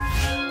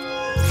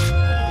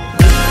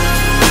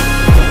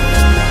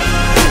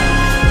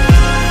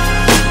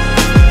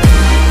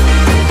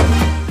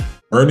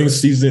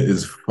Earnings season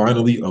is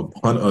finally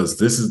upon us.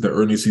 This is the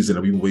earnings season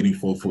that we've been waiting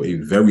for a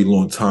very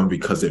long time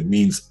because it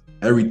means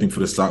everything for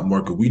the stock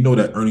market. We know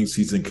that earnings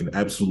season can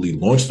absolutely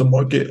launch the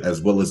market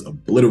as well as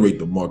obliterate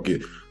the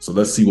market. So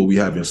let's see what we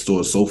have in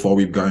store. So far,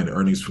 we've gotten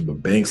earnings from the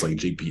banks like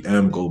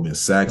JPM, Goldman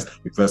Sachs.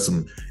 We've had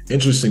some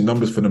interesting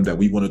numbers for them that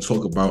we want to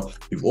talk about.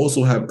 We've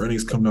also have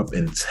earnings coming up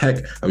in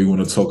tech that we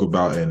want to talk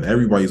about, and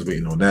everybody's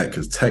waiting on that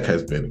because tech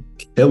has been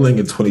killing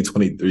in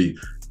 2023.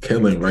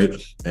 Killing, right?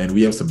 And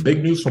we have some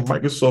big news from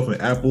Microsoft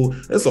and Apple.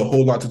 There's a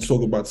whole lot to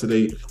talk about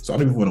today. So I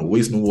don't even want to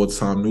waste no more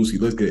time, Newsy.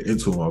 Let's get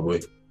into it, my boy.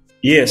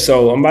 Yeah,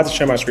 so I'm about to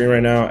share my screen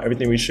right now.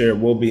 Everything we share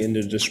will be in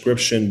the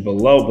description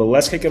below, but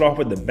let's kick it off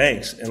with the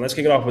banks, and let's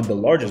kick it off with the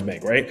largest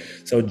bank, right?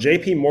 So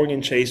JP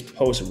Morgan Chase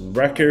posts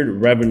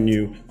record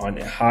revenue on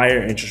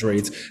higher interest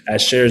rates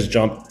as shares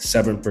jump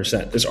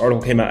 7%. This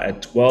article came out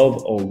at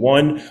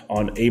 12:01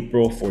 on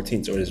April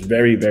 14th, so it is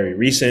very, very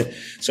recent.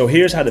 So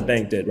here's how the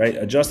bank did, right?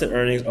 Adjusted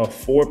earnings of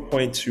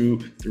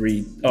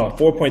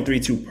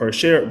 4.32 per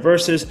share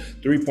versus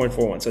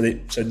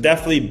 3.41. So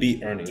definitely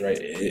beat earnings, right?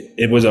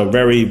 It was a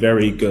very,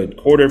 very good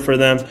quarter for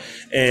them.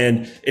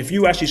 And if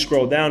you actually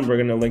scroll down, we're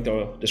going to link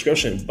the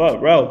description. But,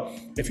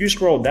 if you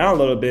scroll down a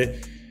little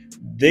bit,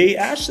 they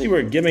actually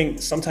were giving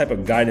some type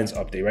of guidance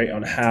update, right,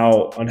 on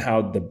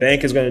how the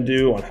bank is going to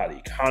do, on how the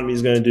economy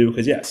is going to do.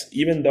 Because yes,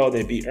 even though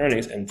they beat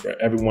earnings, and for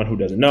everyone who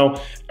doesn't know,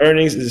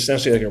 earnings is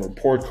essentially like a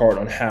report card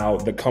on how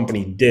the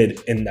company did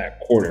in that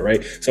quarter,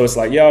 right? So it's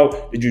like,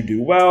 yo, did you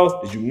do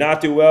well? Did you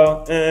not do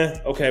well?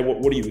 Okay,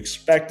 what are you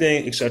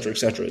expecting, et cetera, et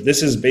cetera.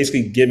 This is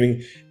basically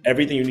giving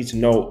everything you need to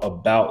know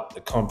about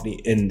the company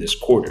in this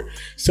quarter.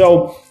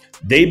 So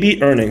they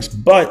beat earnings,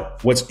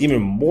 but what's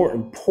even more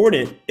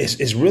important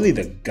is really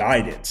the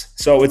guidance.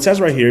 So it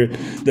says right here,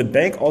 the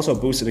bank also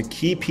boosted a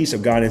key piece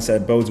of guidance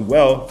that bodes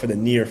well for the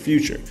near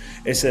future.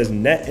 It says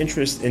net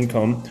interest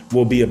income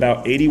will be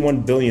about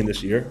 $81 billion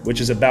this year, which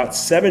is about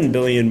 $7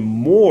 billion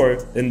more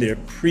than their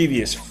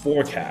previous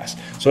forecast.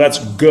 So that's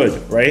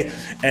good, right?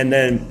 And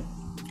then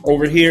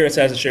over here, it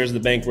says the shares of the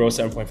bank rose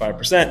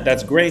 7.5%.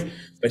 That's great.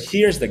 But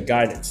here's the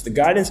guidance. The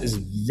guidance is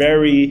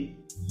very,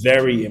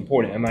 very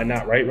important. Am I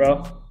not right,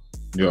 Ralph?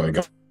 Yeah,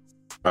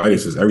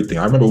 guidance is everything.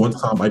 I remember one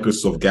time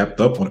Microsoft gapped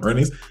up on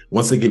earnings.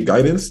 Once they give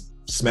guidance,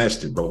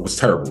 smashed it, bro. It was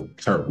terrible.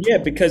 Yeah,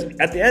 because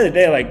at the end of the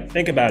day, like,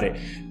 think about it.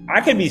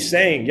 I could be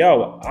saying,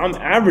 yo, I'm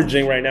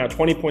averaging right now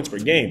 20 points per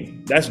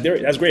game. That's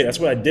great. That's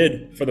what I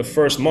did for the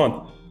first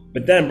month.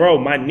 But then, bro,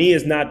 my knee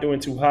is not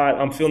doing too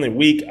hot. I'm feeling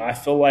weak. I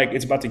feel like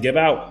it's about to give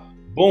out.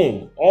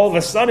 Boom. All of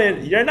a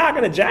sudden, you're not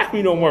going to jack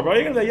me no more, bro.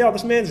 You're going to say, yo,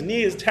 this man's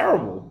knee is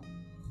terrible.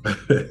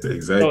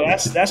 Exactly.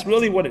 So that's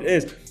really what it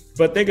is.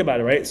 But think about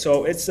it, right?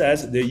 So it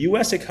says the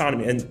U.S.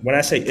 economy, and when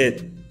I say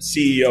it,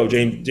 CEO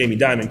Jamie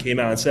Dimon came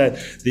out and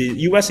said the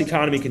U.S.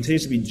 economy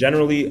continues to be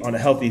generally on a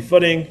healthy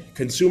footing.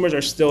 Consumers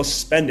are still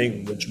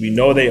spending, which we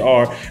know they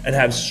are, and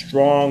have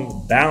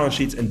strong balance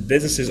sheets, and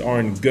businesses are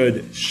in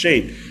good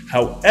shape.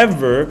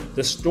 However,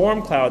 the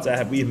storm clouds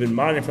that we've been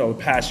monitoring for the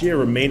past year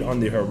remain on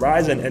the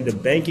horizon, and the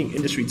banking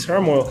industry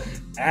turmoil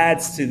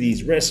adds to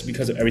these risks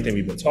because of everything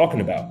we've been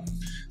talking about.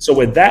 So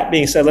with that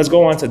being said, let's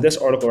go on to this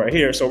article right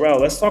here. So,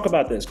 Raul, let's talk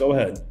about this. Go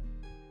ahead.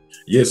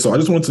 Yeah, so I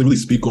just wanted to really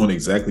speak on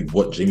exactly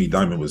what Jamie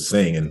Dimon was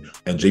saying and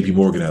JP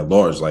Morgan at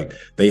large. Like,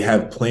 they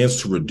have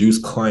plans to reduce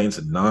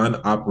clients'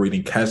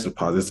 non-operating cash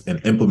deposits and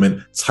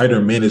implement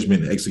tighter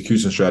management and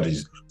execution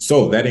strategies.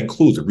 So that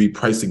includes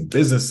repricing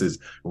businesses,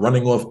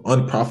 running off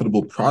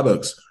unprofitable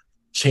products,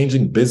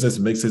 changing business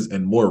mixes,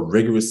 and more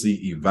rigorously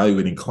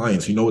evaluating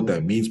clients. You know what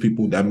that means,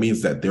 people? That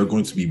means that they're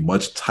going to be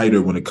much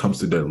tighter when it comes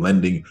to their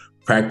lending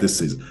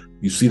practices.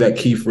 You see that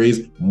key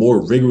phrase,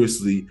 more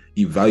rigorously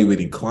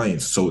evaluating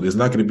clients. So there's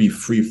not going to be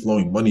free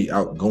flowing money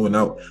going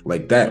out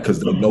like that because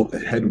they know the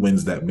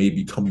headwinds that may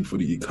be coming for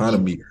the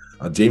economy.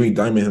 Jamie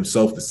Dimon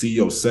himself, the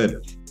CEO, said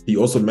he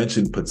also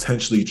mentioned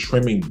potentially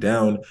trimming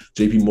down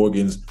JP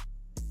Morgan's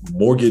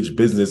mortgage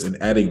business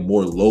and adding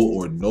more low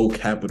or no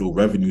capital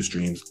revenue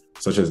streams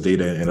such as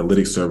data and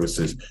analytics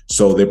services.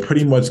 So they're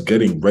pretty much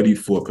getting ready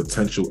for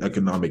potential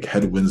economic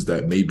headwinds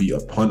that may be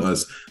upon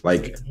us.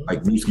 Like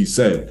Newski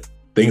said,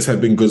 things have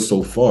been good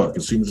so far.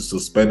 Consumers are still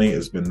spending.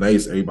 It's been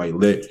nice. Everybody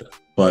lit.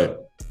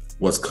 But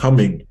what's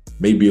coming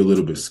may be a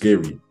little bit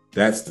scary.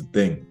 That's the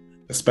thing.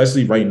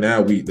 Especially right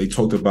now, they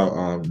talked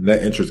about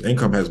net interest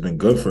income has been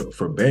good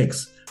for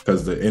banks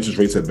because the interest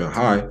rates have been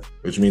high,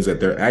 which means that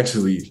they're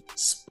actually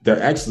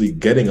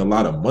getting a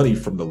lot of money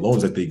from the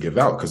loans that they give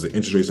out because the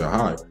interest rates are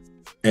high.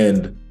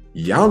 And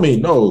y'all may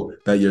know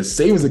that your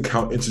savings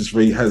account interest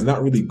rate has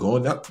not really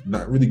gone up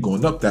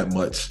that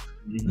much,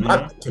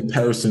 not in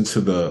comparison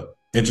to the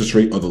interest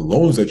rate of the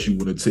loans that you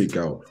want to take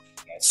out.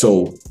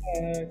 So,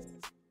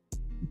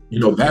 you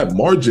know, that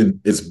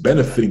margin is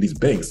benefiting these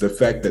banks. The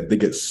fact that they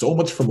get so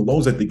much from the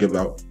loans that they give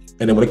out,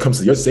 and then when it comes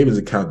to your savings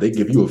account, they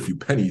give you a few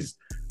pennies.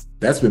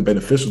 That's been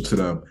beneficial to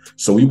them.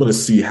 So we want to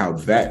see how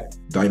that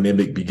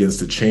dynamic begins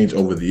to change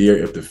over the year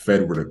if the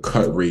Fed were to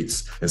cut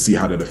rates and see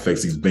how that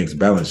affects these banks'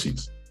 balance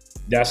sheets.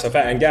 That's a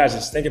fact. And guys,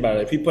 just think about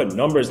it. If you put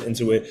numbers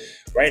into it,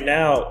 right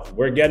now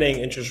we're getting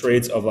interest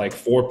rates of like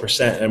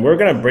 4%. And we're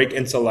going to break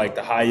into like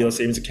the high yield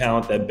savings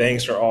account that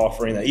banks are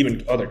offering, that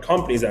even other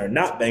companies that are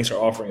not banks are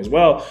offering as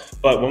well.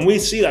 But when we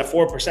see that 4%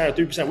 or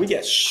 3%, we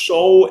get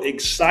so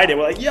excited.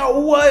 We're like, yo,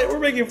 what? We're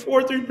making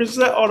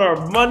 3% on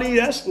our money.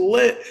 That's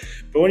lit.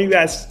 But when you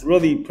guys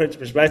really put it into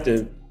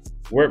perspective,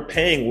 we're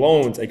paying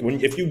loans. Like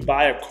if you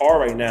buy a car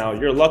right now,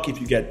 you're lucky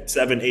if you get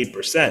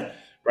 7-8%.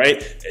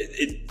 Right?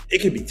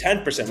 It could be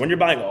 10%. When you're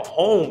buying a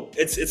home,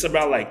 it's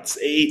about like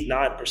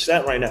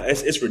 8-9% right now.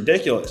 It's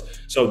ridiculous.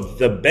 So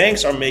the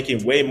banks are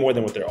making way more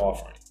than what they're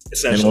offering,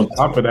 essentially. And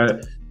on top of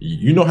that,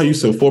 you know how you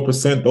said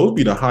 4%? Those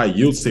be the high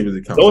yield savings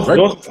accounts.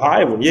 Those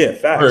high ones, yeah,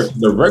 facts.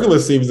 The regular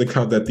savings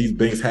account that these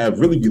banks have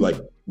really be like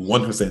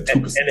 1%,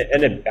 2%.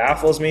 And it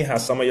baffles me how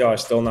some of y'all are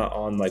still not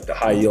on like the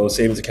high yield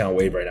savings account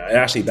wave right now. It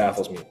actually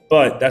baffles me,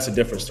 but that's a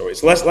different story.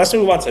 So let's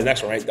move on to the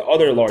next one, right? The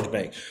other large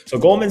bank. So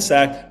Goldman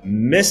Sachs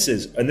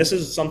misses, and this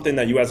is something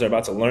that you guys are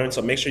about to learn.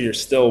 So make sure you're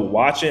still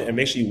watching and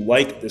make sure you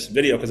like this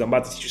video because I'm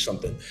about to teach you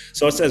something.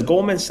 So it says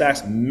Goldman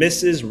Sachs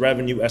misses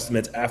revenue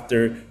estimates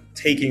after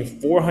taking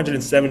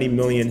 $470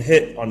 million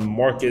hit on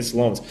Marcus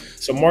loans.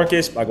 So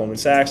Marcus by Goldman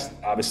Sachs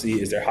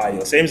obviously is their high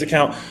yield savings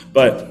account,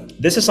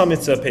 but this is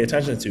something to pay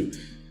attention to.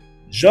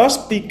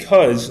 Just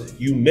because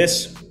you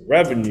miss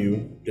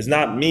revenue does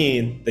not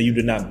mean that you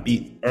did not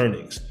beat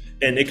earnings.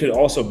 And it could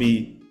also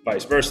be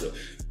vice versa.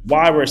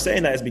 Why we're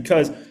saying that is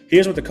because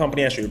here's what the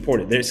company actually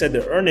reported. They said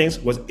their earnings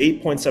was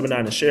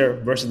 $8.79 a share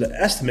versus the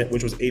estimate,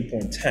 which was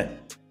 $8.10.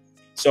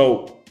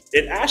 So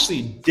it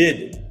actually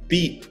did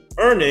beat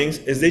earnings,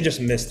 is they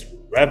just missed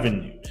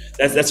revenue.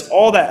 That's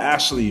all that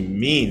actually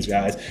means,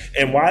 guys.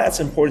 And why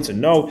that's important to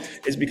know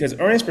is because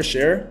earnings per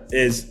share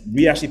is,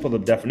 we actually pulled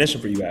up the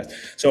definition for you guys.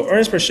 So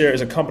earnings per share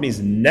is a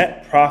company's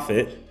net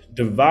profit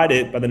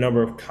divided by the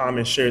number of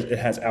common shares it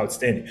has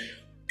outstanding.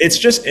 It's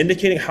just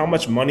indicating how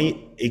much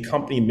money a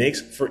company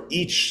makes for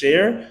each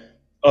share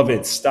of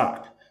its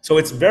stock. So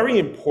it's very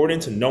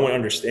important to know and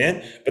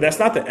understand, but that's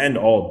not the end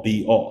all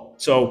be all.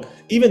 So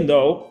even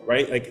though,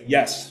 right, like,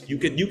 yes, you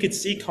could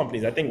see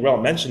companies, I think Rel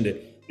mentioned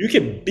it, you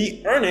can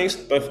beat earnings,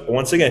 but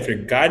once again, if your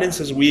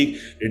guidance is weak,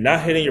 you're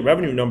not hitting your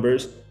revenue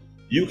numbers,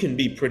 you can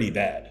be pretty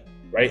bad,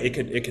 right?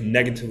 It could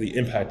negatively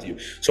impact you.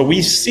 So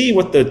we see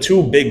what the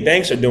two big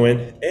banks are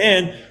doing,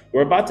 and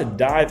we're about to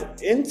dive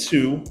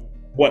into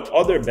what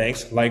other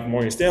banks like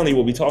Morgan Stanley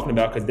will be talking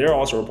about because they're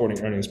also reporting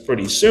earnings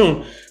pretty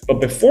soon.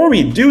 But before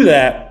we do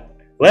that,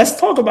 let's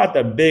talk about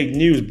the big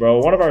news, bro.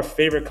 One of our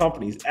favorite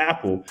companies,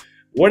 Apple.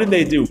 What did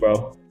they do,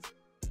 bro?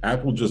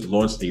 Apple just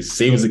launched a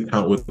savings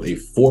account with a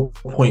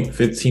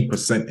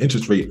 4.15%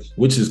 interest rate,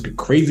 which is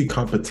crazy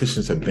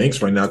competition to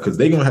banks right now because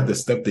they're going to have to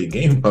step their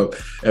game up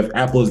if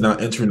Apple is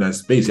not entering that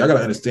space. Y'all got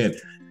to understand,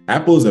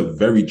 Apple is a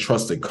very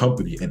trusted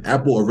company, and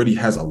Apple already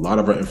has a lot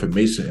of our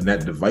information, and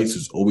that device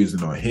is always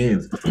in our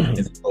hands.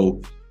 And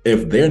so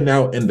if they're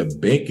now in the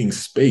banking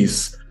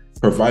space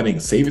providing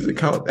savings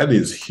account, that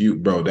is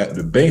huge, bro. That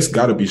the banks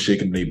got to be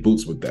shaking their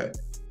boots with that.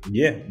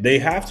 Yeah, they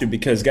have to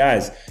because,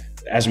 guys,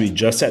 as we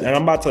just said, and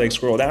I'm about to like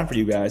scroll down for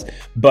you guys,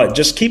 but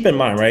just keep in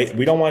mind, right?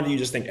 We don't want you to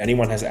just think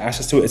anyone has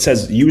access to it. It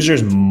says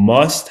users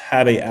must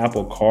have an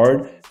Apple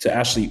card to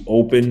actually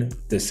open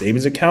the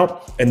savings account,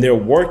 and they're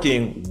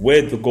working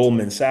with the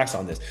Goldman Sachs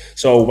on this.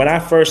 So when I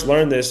first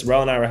learned this,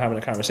 Rel and I were having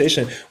a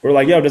conversation. We were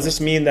like, yo, does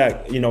this mean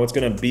that, it's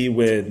going to be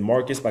with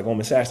Marcus by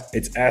Goldman Sachs?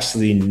 It's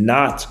actually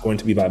not going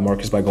to be by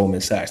Marcus by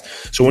Goldman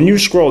Sachs. So when you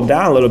scroll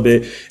down a little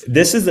bit,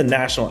 this is the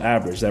national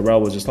average that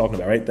Rel was just talking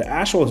about, right? The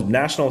actual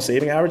national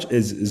saving average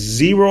is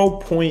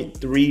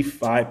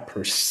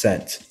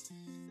 0.35%.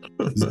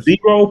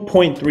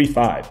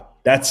 0.35.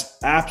 That's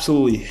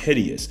absolutely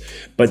hideous.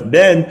 But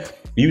then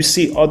you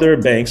see other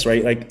banks,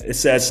 right? Like it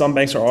says some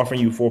banks are offering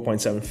you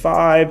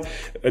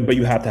 4.75, but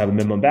you have to have a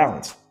minimum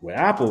balance. With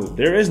Apple,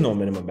 there is no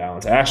minimum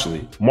balance,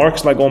 actually.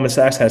 Marcus by Goldman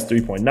Sachs has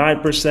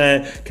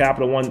 3.9%.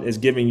 Capital One is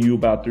giving you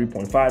about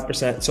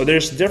 3.5%. So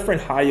there's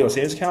different high yield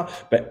savings account,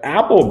 but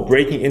Apple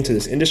breaking into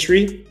this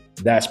industry,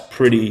 that's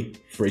pretty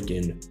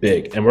freaking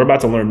big. And we're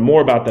about to learn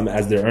more about them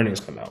as their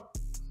earnings come out.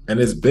 And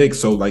it's big.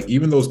 So like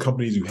even those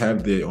companies you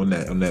have there on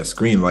that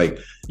screen, like,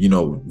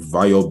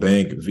 Vio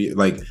Bank,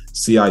 like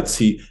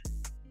CIT,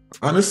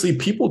 honestly,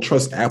 people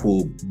trust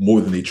Apple more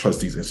than they trust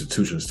these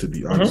institutions, to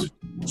be honest.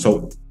 Mm-hmm.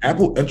 So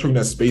Apple entering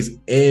that space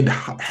and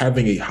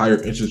having a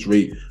higher interest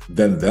rate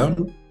than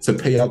them to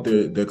pay out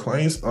their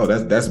clients,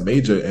 that's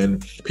major.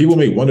 And people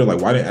may wonder,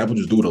 like, why didn't Apple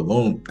just do it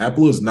alone?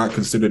 Apple is not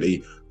considered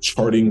a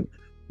charting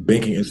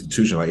banking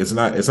institution. Like it's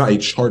not a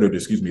chartered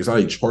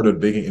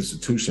banking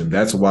institution.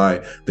 That's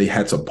why they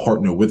had to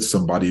partner with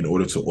somebody in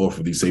order to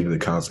offer these savings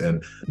accounts,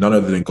 and none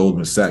other than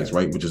Goldman Sachs,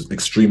 right, which is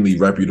extremely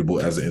reputable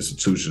as an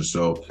institution.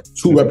 So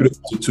two reputable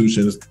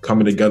institutions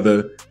coming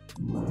together,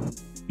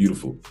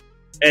 beautiful.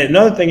 And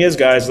another thing is,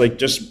 guys, like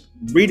just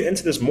read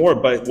into this more,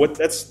 but what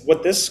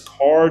this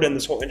card and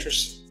this whole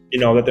interest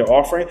that they're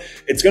offering,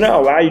 it's going to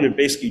allow you to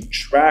basically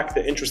track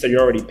the interest that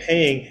you're already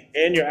paying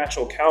and your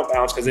actual account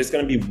balance, because it's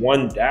going to be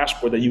one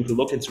dashboard that you can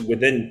look into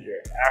within your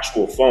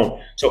actual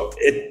phone. So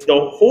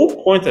the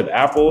whole point of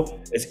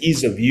Apple is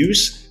ease of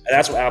use, and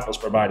that's what Apple's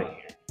providing here.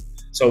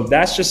 So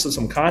that's just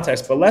some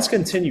context, but let's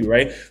continue,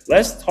 right?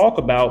 Let's talk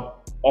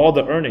about all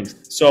the earnings.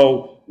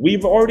 So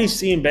we've already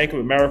seen Bank of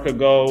America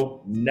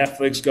go,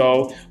 Netflix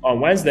go on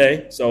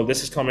Wednesday. So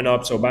this is coming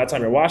up. So by the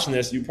time you're watching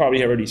this, you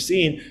probably have already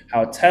seen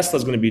how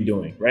Tesla's going to be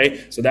doing,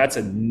 right? So that's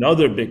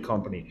another big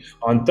company.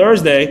 On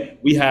Thursday,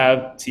 we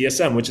have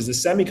TSM, which is a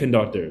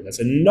semiconductor. That's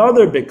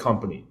another big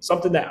company.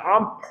 Something that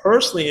I'm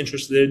personally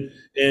interested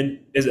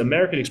in is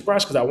American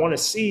Express, because I want to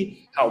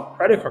see how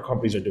credit card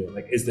companies are doing.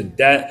 Like, is the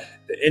debt,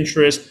 the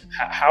interest,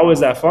 how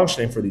is that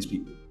functioning for these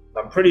people?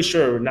 I'm pretty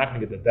sure we're not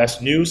going to get the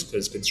best news,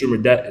 because consumer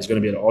debt is going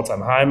to be at an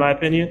all-time high, in my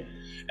opinion.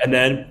 And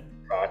then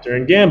Procter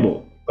 &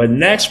 Gamble. But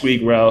next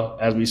week, Rel,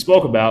 as we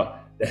spoke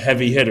about, the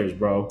heavy hitters,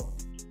 bro.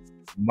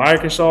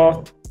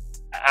 Microsoft,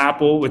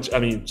 Apple,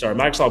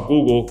 Microsoft,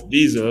 Google,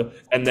 Visa.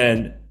 And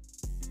then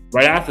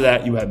right after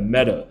that, you have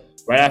Meta.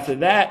 Right after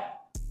that,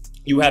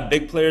 you have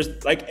big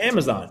players like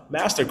Amazon,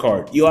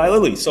 MasterCard, Eli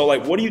Lilly. So,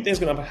 like, what do you think is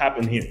going to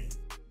happen here?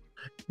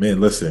 Man,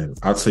 listen,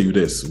 I'll tell you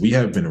this. We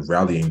have been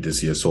rallying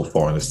this year so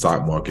far in the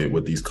stock market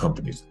with these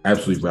companies,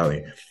 absolutely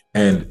rallying,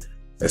 and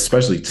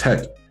especially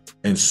tech.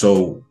 And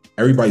so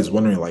everybody's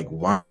wondering, like,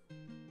 why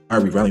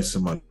are we rallying so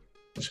much?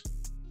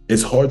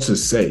 It's hard to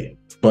say,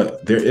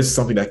 but there is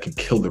something that can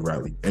kill the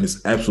rally, and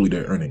it's absolutely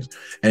their earnings.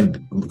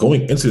 And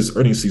going into this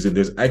earnings season,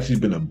 there's actually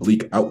been a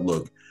bleak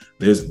outlook.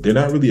 They're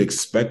not really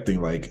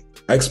expecting, like,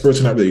 experts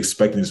are not really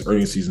expecting this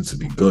earnings season to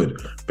be good.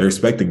 They're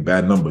expecting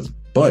bad numbers.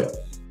 But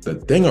the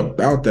thing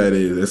about that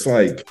is, it's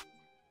like,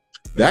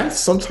 that's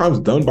sometimes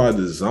done by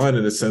design,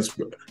 in a sense.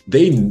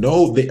 They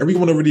know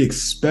everyone already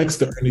expects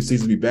the earnings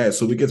season to be bad,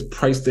 so it gets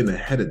priced in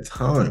ahead of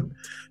time.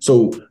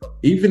 So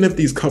even if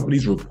these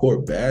companies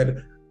report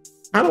bad,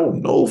 I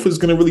don't know if it's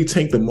going to really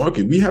tank the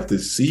market. We have to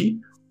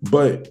see,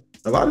 but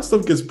a lot of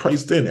stuff gets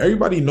priced in.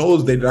 Everybody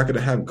knows they're not going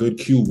to have good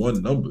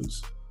Q1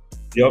 numbers.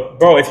 Yep.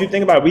 Bro, if you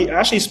think about it, we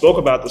actually spoke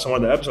about this on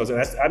one of the episodes,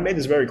 and I made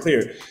this very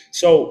clear.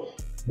 So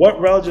what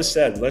Rel just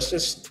said,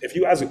 if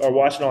you guys are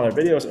watching all our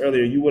videos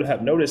earlier, you would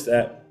have noticed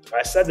that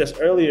I said this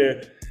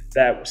earlier,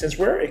 that since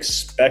we're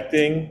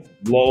expecting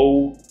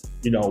low,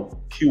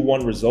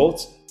 Q1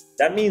 results,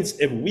 that means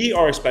if we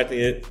are expecting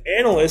it,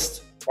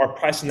 analysts are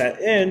pricing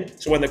that in.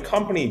 So when the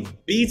company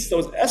beats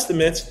those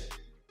estimates,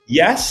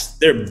 yes,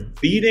 they're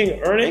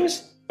beating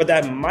earnings, but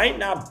that might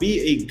not be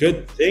a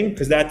good thing,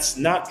 because that's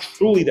not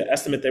truly the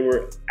estimate they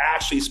were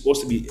actually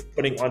supposed to be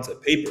putting onto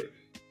paper.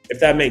 If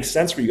that makes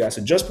sense for you guys.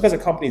 So just because a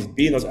company is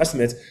beating those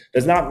estimates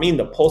does not mean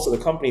the pulse of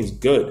the company is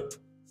good.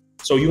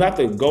 So you have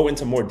to go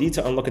into more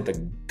detail and look at the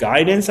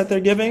guidance that they're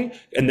giving,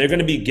 and they're going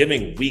to be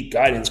giving weak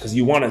guidance because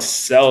you want to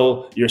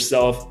sell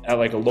yourself at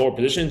like a lower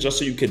position just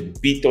so you could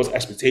beat those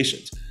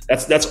expectations.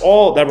 That's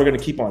all that we're going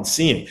to keep on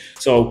seeing.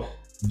 So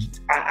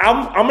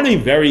I'm going to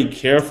be very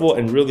careful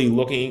and really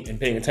looking and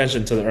paying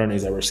attention to the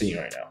earnings that we're seeing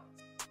right now.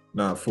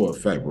 Nah, for a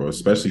fact, bro.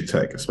 Especially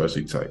tech. That's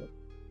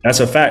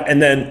a fact.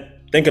 And then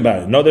think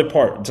about it, another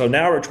part. So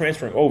now we're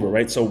transferring over,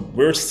 right? So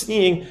we're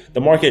seeing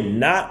the market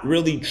not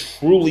really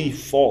truly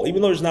fall,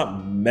 even though there's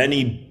not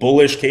many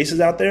bullish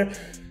cases out there.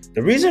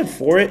 The reason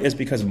for it is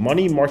because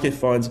money market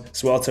funds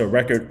swelled to a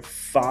record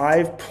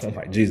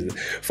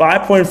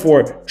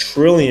 5.4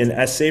 trillion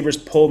as savers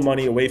pulled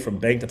money away from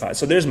bank deposits.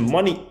 So there's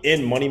money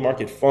in money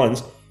market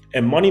funds,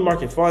 and money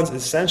market funds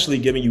is essentially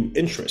giving you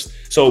interest.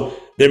 So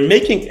they're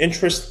making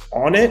interest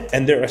on it,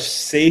 and they're a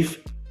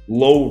safe,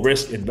 low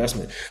risk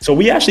investment. So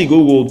we actually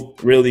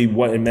Googled really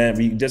what it meant.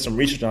 We did some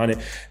research on it.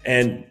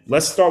 And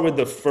let's start with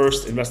the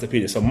first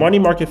Investopedia. So money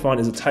market fund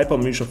is a type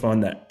of mutual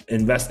fund that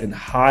invests in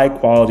high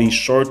quality,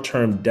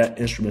 short-term debt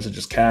instruments such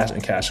as cash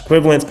and cash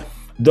equivalents.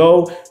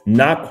 Though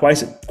not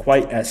quite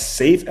as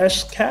safe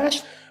as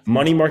cash,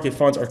 money market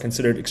funds are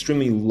considered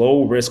extremely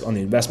low risk on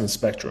the investment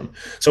spectrum.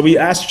 So we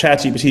asked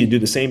ChatGPT to do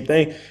the same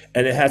thing,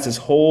 and it has this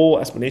whole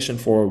explanation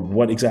for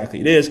what exactly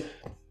it is.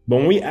 But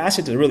when we asked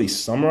it to really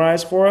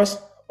summarize for us,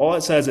 all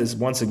it says is,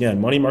 once again,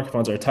 money market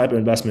funds are a type of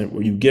investment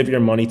where you give your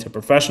money to a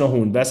professional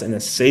who invests in a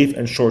safe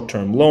and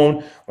short-term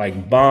loan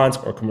like bonds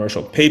or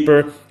commercial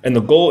paper. And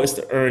the goal is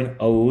to earn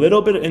a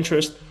little bit of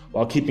interest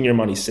while keeping your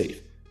money safe.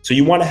 So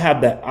you want to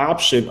have that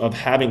option of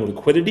having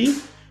liquidity,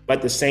 but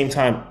at the same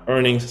time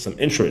earning some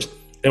interest.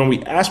 And when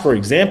we asked for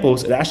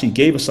examples, it actually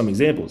gave us some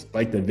examples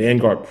like the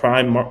Vanguard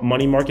Prime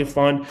Money Market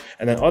Fund.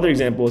 And then other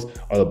examples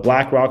are the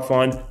BlackRock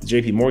Fund, the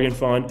JP Morgan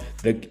Fund,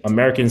 the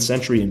American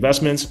Century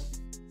Investments,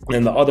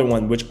 and the other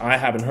one, which I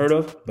haven't heard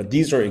of, but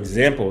these are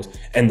examples.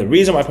 And the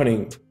reason why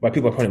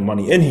people are putting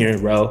money in here,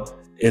 Rel,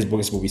 is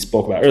because what we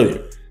spoke about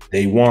earlier.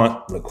 They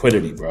want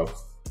liquidity, bro.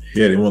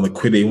 Yeah, they want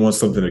liquidity. They want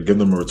something to give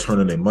them a return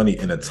on their money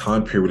in a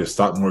time period the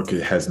stock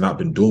market has not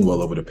been doing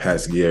well over the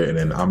past year. And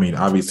then, I mean,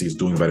 obviously it's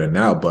doing better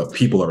now, but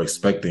people are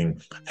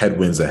expecting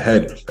headwinds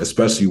ahead,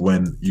 especially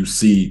when you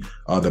see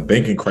the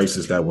banking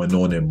crisis that went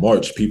on in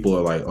March. People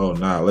are like, oh,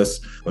 nah, let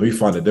me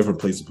find a different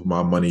place to put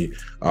my money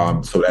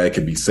so that it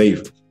can be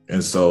safe.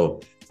 And so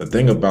the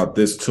thing about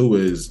this too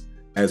is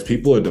as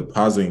people are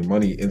depositing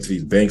money into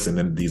these banks and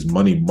then these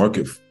money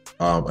market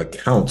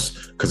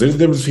accounts, because there's a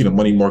difference between a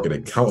money market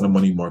account and a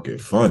money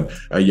market fund.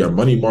 Your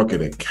money market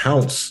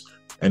accounts,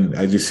 and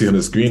as you see on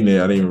the screen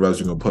there, I didn't even realize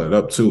you're going to put it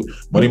up too.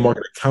 Money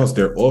market accounts,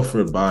 they're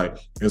offered by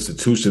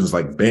institutions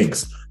like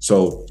banks.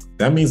 So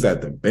that means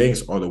that the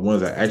banks are the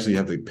ones that actually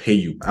have to pay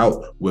you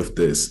out with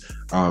this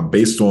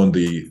based on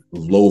the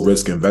low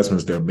risk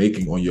investments they're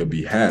making on your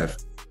behalf.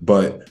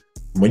 But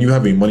when you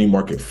have a money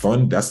market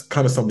fund, that's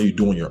kind of something you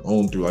do on your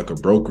own through like a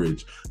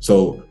brokerage.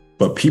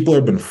 But people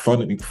have been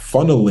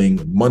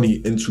funneling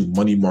money into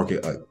money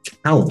market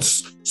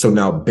accounts. So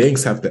now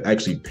banks have to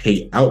actually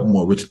pay out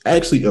more, which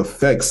actually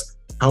affects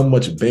how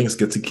much banks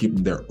get to keep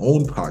in their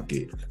own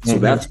pocket. So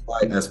that's why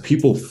as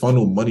people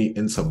funnel money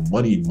into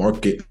money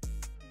market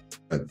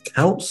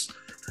accounts,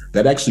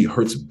 that actually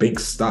hurts bank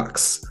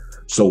stocks.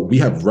 So we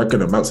have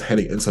record amounts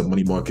heading into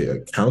money market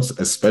accounts,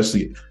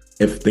 especially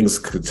if things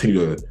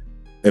continue to,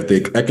 if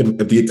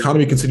the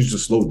economy continues to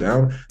slow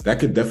down, that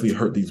could definitely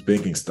hurt these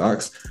banking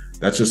stocks.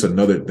 That's just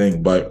another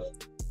thing. But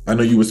I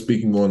know you were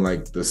speaking on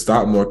like the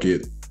stock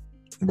market.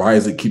 Why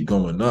does it keep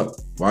going up?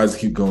 Why does it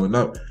keep going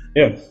up?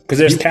 Yeah, because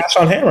there's cash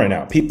on hand right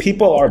now.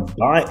 People are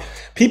buying.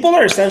 People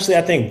are essentially,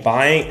 I think,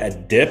 buying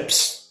at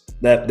dips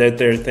that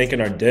they're thinking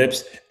are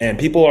dips. And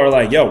people are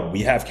like, yo, we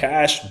have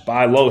cash,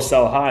 buy low,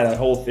 sell high. That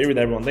whole theory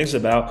that everyone thinks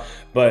about.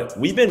 But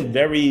we've been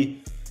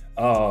very,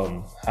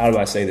 how do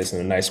I say this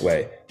in a nice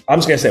way? I'm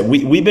just going to say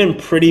we've been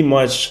pretty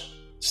much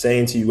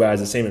saying to you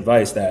guys the same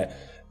advice that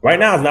right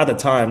now is not the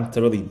time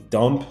to really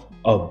dump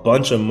a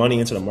bunch of money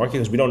into the market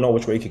because we don't know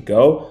which way it could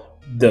go.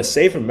 The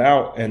safe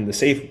amount and the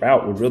safe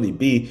route would really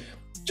be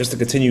just to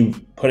continue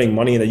putting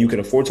money that you can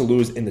afford to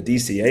lose in the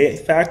DCA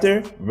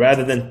factor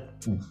rather than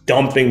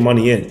dumping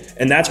money in.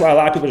 And that's why a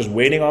lot of people are just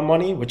waiting on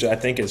money, which I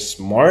think is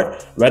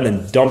smart, rather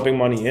than dumping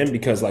money in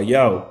because like,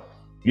 yo,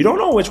 you don't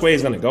know which way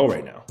it's going to go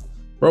right now.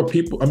 Bro,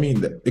 people, I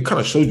mean, it kind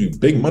of shows you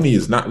big money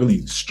is not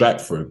really strapped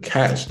for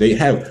cash. We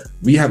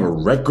have a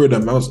record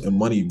amounts in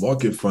money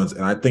market funds.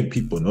 And I think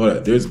people know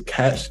that there's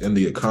cash in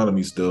the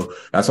economy still.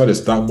 That's why the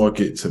stock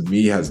market to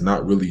me has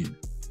not really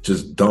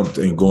just dumped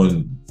and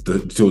going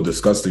to a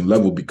disgusting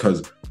level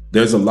because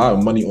there's a lot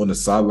of money on the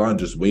sideline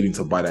just waiting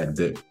to buy that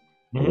dip.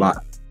 A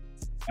lot.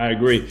 I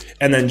agree.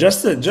 And then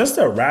just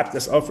to wrap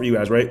this up for you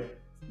guys, right?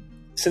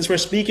 Since we're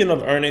speaking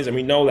of earnings and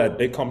we know that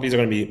big companies are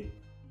going to be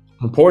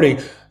reporting,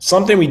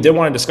 something we did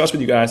want to discuss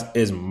with you guys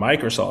is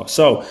Microsoft.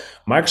 So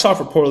Microsoft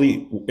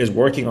reportedly is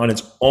working on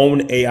its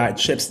own AI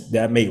chips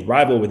that may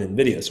rival with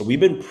NVIDIA. So we've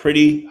been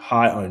pretty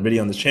high on NVIDIA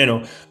on this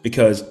channel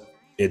because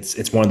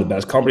it's one of the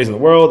best companies in the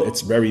world.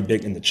 It's very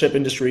big in the chip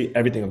industry,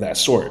 everything of that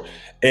sort.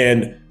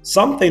 And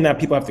something that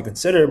people have to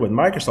consider with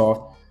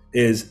Microsoft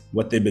is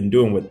what they've been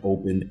doing with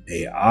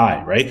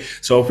OpenAI, right?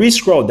 So if we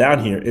scroll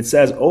down here, it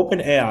says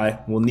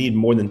OpenAI will need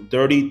more than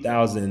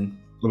 30,000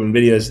 of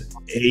NVIDIA's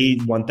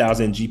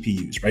A1000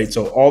 GPUs, right?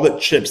 So all the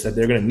chips that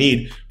they're going to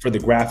need for the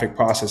graphic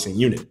processing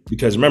unit.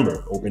 Because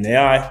remember,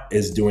 OpenAI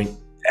is doing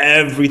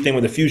everything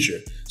with the future.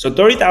 So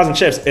 30,000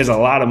 chips is a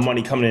lot of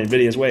money coming in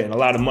NVIDIA's way and a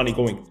lot of money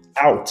going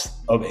out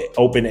of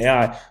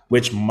OpenAI,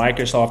 which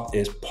Microsoft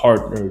is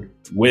partnered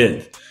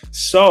with.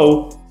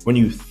 So when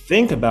you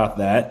think about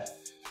that,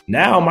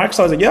 now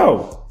Microsoft is like,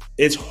 yo,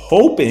 it's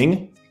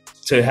hoping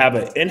to have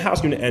an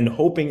in-house unit and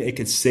hoping it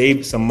could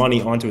save some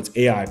money onto its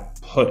AI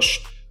push,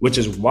 which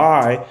is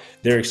why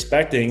they're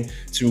expecting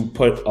to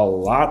put a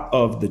lot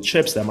of the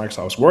chips that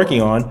Microsoft's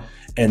working on,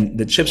 and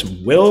the chips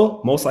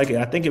will most likely,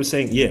 I think it was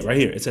saying, yeah, right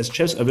here, it says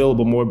chips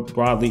available more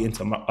broadly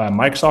into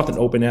Microsoft and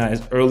OpenAI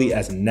as early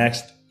as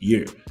next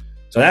year.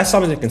 So that's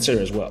something to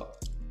consider as well.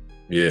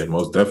 Yeah,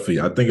 most definitely.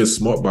 I think it's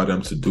smart by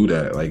them to do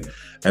that. Like,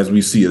 as we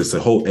see, it's a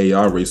whole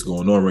AI race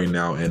going on right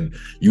now. And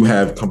you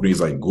have companies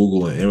like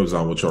Google and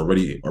Amazon, which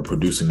already are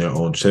producing their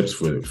own chips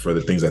for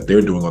the things that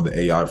they're doing on the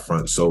AI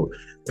front. So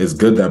it's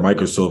good that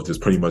Microsoft is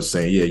pretty much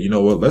saying, yeah, you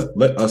know what,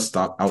 let us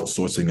stop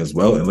outsourcing as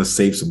well and let's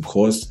save some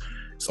costs.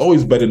 It's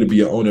always better to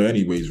be an owner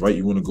anyways, right?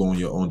 You want to go on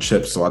your own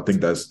chips. So I think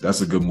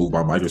that's a good move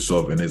by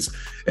Microsoft, and it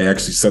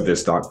actually set their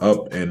stock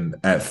up. And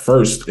at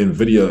first,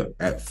 NVIDIA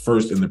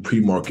in the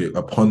pre-market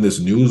upon this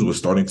news was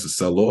starting to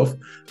sell off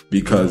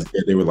because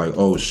they were like,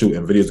 oh shoot,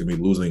 NVIDIA's gonna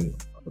be losing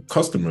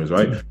customers,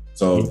 right?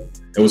 So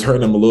it was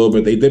hurting them a little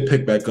bit. They did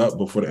pick back up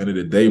before the end of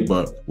the day,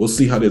 but we'll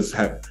see how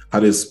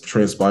this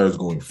transpires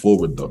going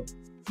forward though.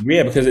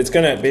 Yeah, because it's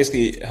going to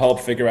basically help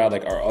figure out,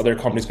 like, are other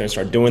companies going to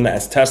start doing that?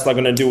 Is Tesla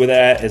going to do with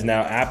that? Is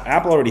now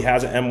Apple already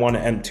has an M1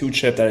 and M2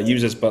 chip that it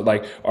uses, but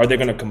like, are they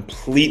going to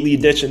completely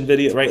ditch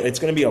NVIDIA, right? It's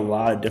going to be a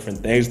lot of different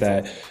things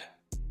that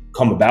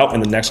come about in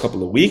the next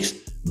couple of weeks,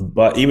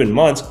 but even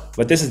months.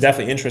 But this is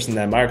definitely interesting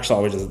that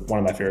Microsoft, which is one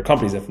of my favorite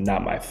companies, if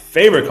not my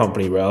favorite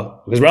company,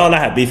 Rel, because Rel and I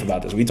have beef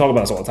about this. We talk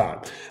about this all the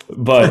time.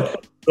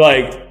 But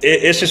like,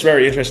 it's just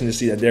very interesting to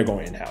see that they're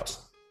going in-house.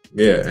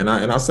 Yeah, and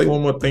I'll say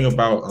one more thing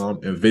about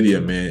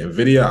NVIDIA, man.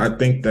 NVIDIA, I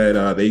think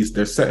that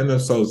they're setting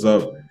themselves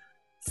up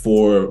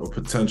for a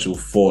potential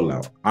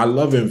fallout. I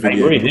love NVIDIA.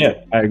 I agree. Yeah,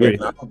 I agree.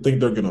 I don't think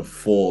they're gonna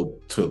fall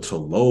to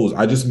lows.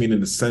 I just mean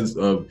in the sense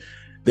of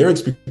their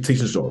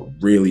expectations are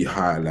really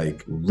high,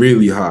 like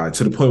really high,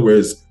 to the point where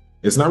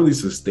it's not really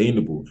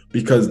sustainable,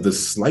 because the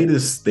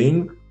slightest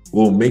thing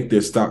will make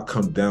their stock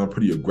come down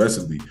pretty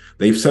aggressively.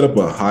 They've set up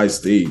a high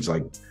stage.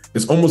 Like,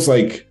 it's almost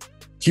like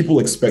people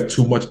expect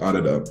too much out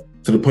of them,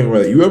 to the point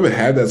where you ever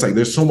had that? It's like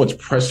there's so much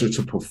pressure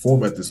to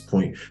perform at this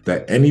point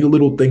that any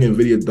little thing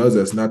NVIDIA does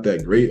that's not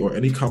that great, or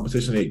any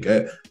competition they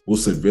get, will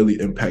severely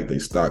impact their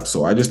stock.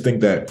 So I just think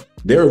that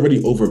they're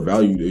already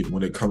overvalued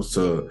when it comes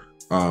to,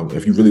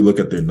 if you really look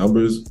at their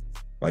numbers,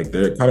 like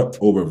they're kind of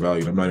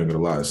overvalued. I'm not even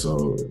gonna lie.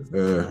 So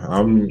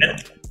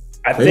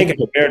I think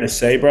it's fair to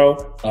say,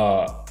 bro,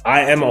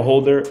 I am a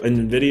holder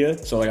in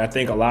NVIDIA. So like, I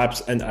think a lot,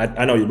 and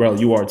I know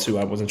you are too.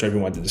 I wasn't sure if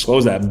you wanted to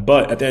disclose that,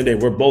 but at the end of the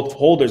day, we're both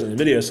holders in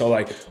NVIDIA. So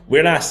like,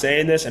 we're not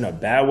saying this in a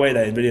bad way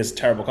that NVIDIA is a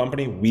terrible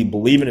company. We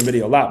believe in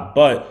NVIDIA a lot,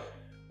 but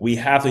we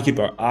have to keep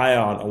our eye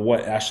on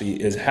what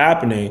actually is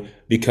happening,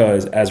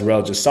 because as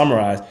Rel just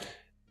summarized,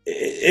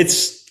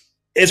 it's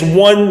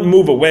one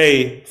move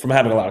away from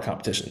having a lot of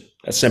competition.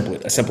 As simple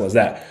as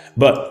that.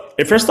 But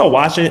if you're still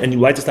watching and you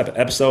like this type of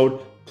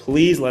episode,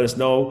 please let us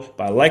know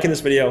by liking this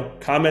video,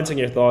 commenting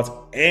your thoughts,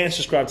 and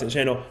subscribe to the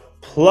channel.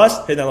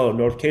 Plus, hit that little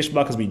notification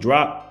bell, because we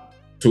drop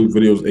 2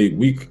 videos a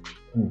week.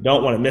 You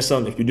don't want to miss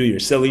them. If you do, you're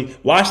silly.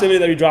 Watch the video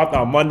that we dropped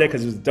on Monday,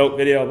 because it was a dope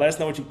video. Let us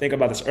know what you think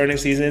about this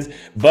earnings season.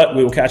 But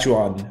we will catch you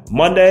on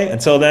Monday.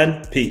 Until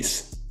then,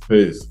 peace.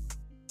 Peace.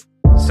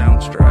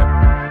 Soundstripe.